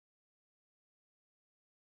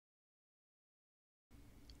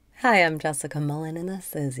Hi, I'm Jessica Mullen, and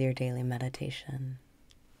this is your daily meditation.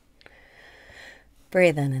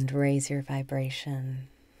 Breathe in and raise your vibration.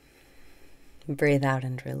 Breathe out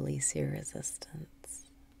and release your resistance.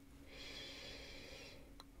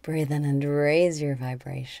 Breathe in and raise your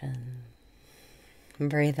vibration.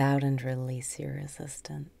 Breathe out and release your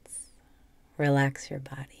resistance. Relax your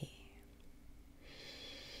body.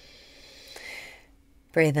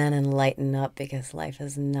 Breathe in and lighten up because life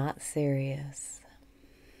is not serious.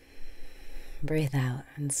 Breathe out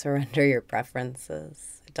and surrender your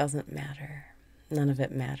preferences. It doesn't matter. None of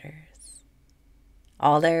it matters.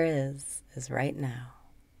 All there is right now.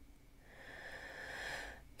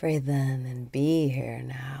 Breathe in and be here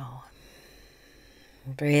now.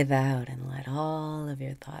 Breathe out and let all of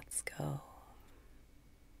your thoughts go.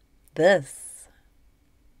 This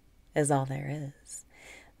is all there is.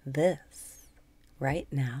 This, right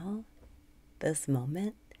now, this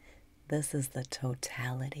moment, this is the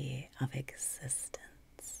totality of existence.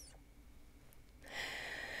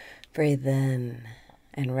 Breathe in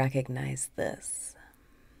and recognize this.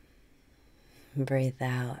 Breathe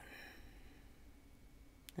out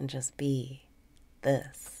and just be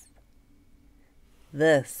this.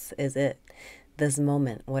 This is it. This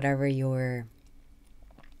moment, whatever you're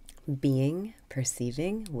being,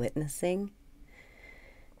 perceiving, witnessing,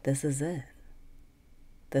 this is it.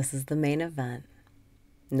 This is the main event.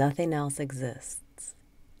 Nothing else exists,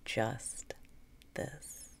 just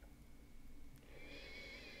this.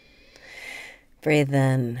 Breathe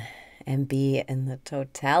in and be in the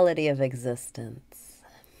totality of existence.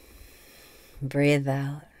 Breathe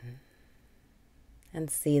out and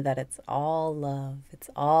see that it's all love. It's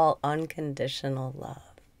all unconditional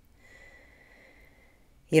love.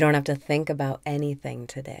 You don't have to think about anything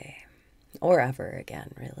today or ever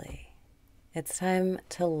again, really. It's time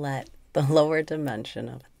to let the lower dimension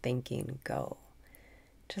of thinking go.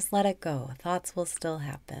 Just let it go. Thoughts will still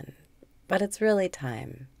happen. But it's really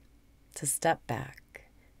time to step back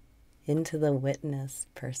into the witness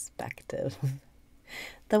perspective.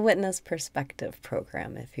 The witness perspective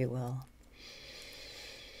program, if you will.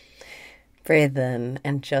 Breathe in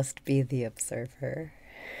and just be the observer.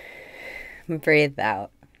 Breathe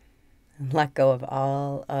out and let go of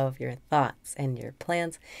all of your thoughts and your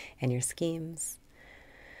plans and your schemes.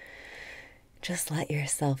 Just let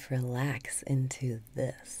yourself relax into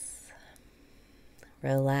this.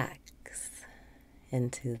 Relax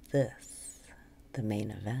into this, the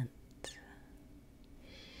main event.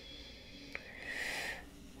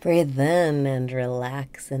 Breathe in and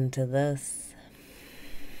relax into this.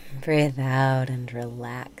 Breathe out and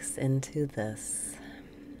relax into this.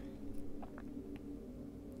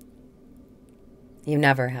 You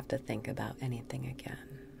never have to think about anything again,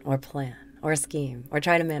 or plan, or scheme, or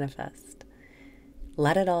try to manifest.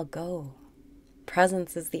 Let it all go.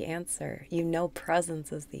 Presence is the answer. You know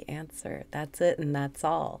presence is the answer. That's it and that's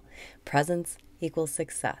all. Presence equals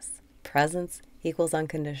success. Presence equals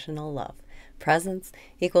unconditional love. Presence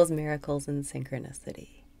equals miracles and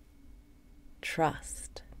synchronicity.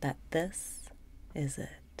 Trust that this is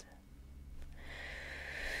it.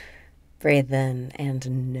 Breathe in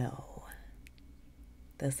and know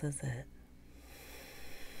this is it.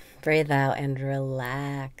 Breathe out and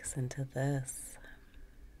relax into this.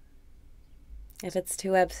 If it's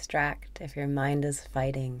too abstract, if your mind is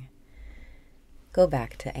fighting, go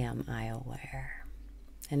back to am I aware?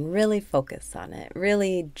 And really focus on it.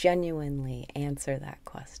 Really genuinely answer that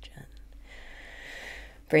question.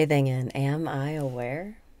 Breathing in, am I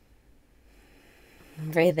aware?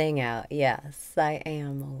 Breathing out, yes, I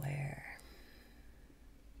am aware.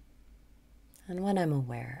 And when I'm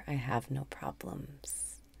aware, I have no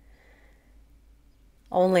problems.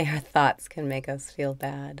 Only our thoughts can make us feel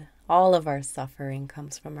bad. All of our suffering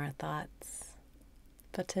comes from our thoughts.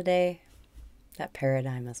 But today, that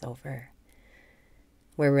paradigm is over.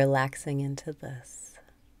 We're relaxing into this.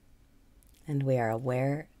 And we are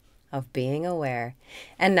aware of being aware.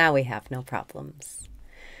 And now we have no problems.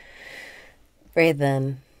 Breathe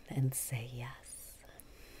in and say yes.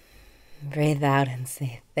 Breathe out and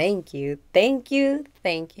say thank you, thank you,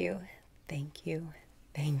 thank you, thank you,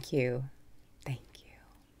 thank you.